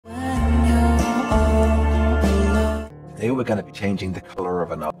Today we're going to be changing the color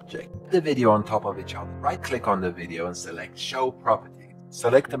of an object. Put the video on top of each other. Right click on the video and select Show Properties.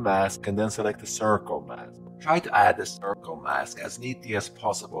 Select the mask and then select the circle mask. Try to add the circle mask as neatly as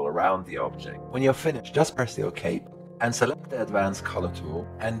possible around the object. When you're finished, just press the OK button and select the Advanced Color tool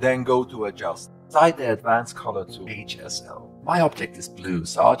and then go to Adjust. Inside the Advanced Color tool, HSL. My object is blue,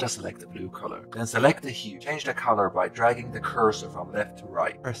 so I'll just select the blue color. Then select the hue. Change the color by dragging the cursor from left to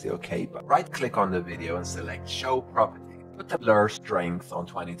right. Press the OK button. Right click on the video and select Show Properties. Put the blur strength on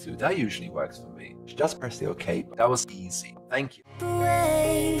 22. That usually works for me. Just press the OK button. That was easy. Thank you.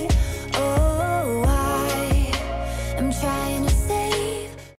 I'm trying to